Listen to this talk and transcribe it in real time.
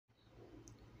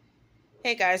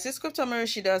Hey guys, this Crypto Marie,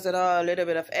 she does it all, a little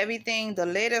bit of everything. The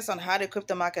latest on how the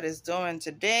crypto market is doing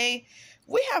today.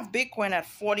 We have Bitcoin at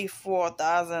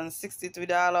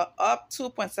 $44,063, up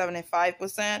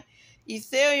 2.75%.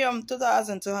 Ethereum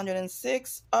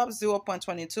 2,206, up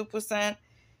 0.22%.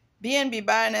 BNB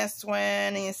Binance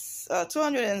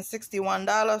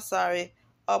 $261, sorry,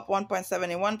 up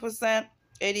 1.71%.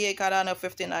 88 Cardano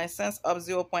 59 cents, up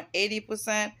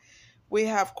 0.80%. We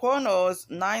have Kronos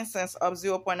 9 cents, up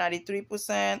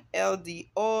 0.93%.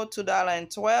 LDO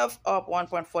 $2.12, up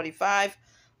 1.45.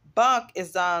 Buck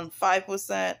is down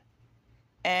 5%.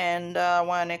 And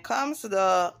when it comes to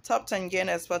the top 10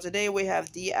 gainers for today, we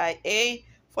have DIA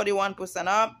 41%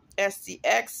 up,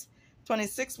 STX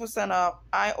 26% up,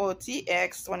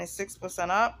 IOTX 26%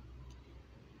 up,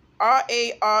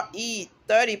 RARE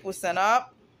 30%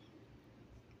 up,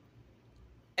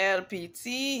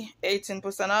 LPT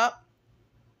 18% up,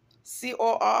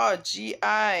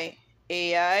 CORGIAI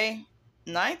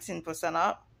 19%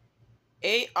 up,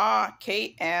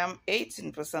 ARKM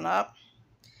 18% up,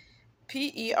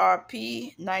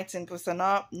 PERP 19%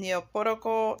 up, Neo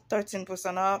Protocol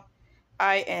 13% up,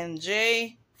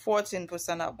 INJ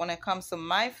 14% up. When it comes to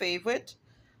my favorite,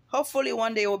 hopefully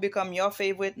one day it will become your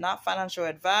favorite, not financial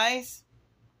advice.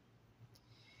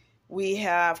 We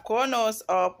have Kronos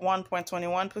up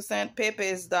 1.21%, Pepe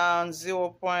is down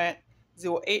 0.08%,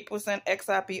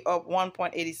 XRP up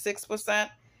 1.86%,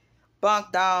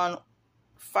 Bonk down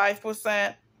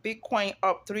 5%, Bitcoin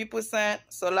up 3%,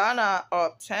 Solana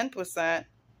up 10%,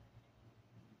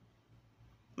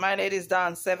 MyNet is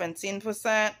down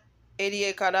 17%,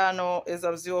 88 Cardano is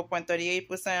up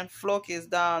 0.38%, Flock is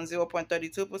down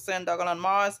 0.32%, Dogon on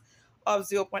Mars up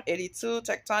 0.82%,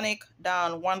 Tectonic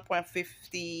down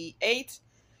 1.58%,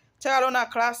 Terra Luna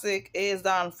Classic is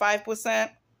down 5%,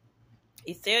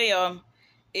 Ethereum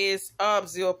is up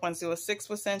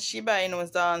 0.06%, Shiba Inu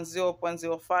is down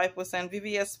 0.05%,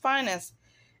 VVS Finance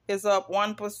is up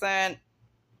 1%,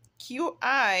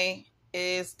 QI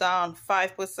is down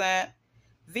 5%,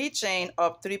 VChain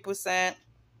up 3%,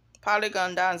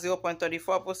 Polygon down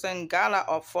 0.34%, Gala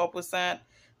up 4%,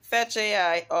 Fetch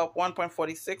AI up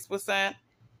 1.46%,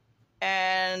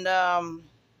 and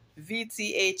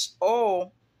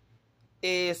VTHO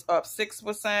is up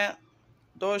 6%,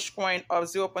 Dogecoin up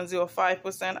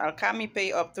 0.05%, Alchemy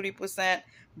Pay up 3%,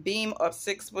 Beam up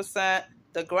 6%,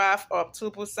 The Graph up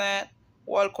 2%,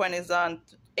 WorldCoin is down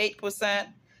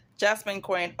 8%, Jasmine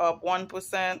Coin up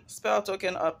 1%, Spell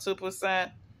Token up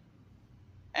 2%,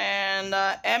 and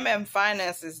MM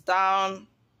Finance is down.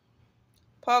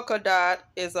 Polkadot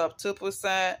is up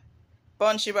 2%.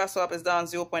 Shiba Swap is down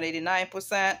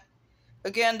 0.89%.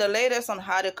 Again, the latest on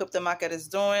how the crypto market is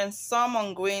doing. Some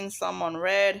on green, some on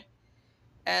red.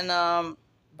 And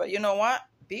but you know what?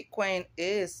 Bitcoin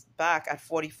is back at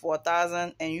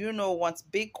 44,000. And you know, once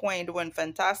Bitcoin doing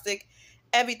fantastic,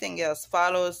 everything else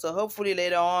follows. So hopefully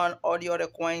later on, all the other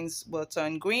coins will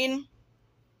turn green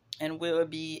and we'll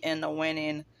be in a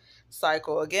winning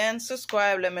cycle again.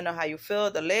 Subscribe, let me know how you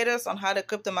feel. The latest on how the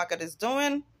crypto market is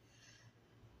doing.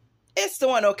 It's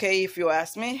doing okay if you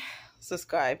ask me.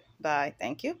 Subscribe. Bye.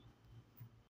 Thank you.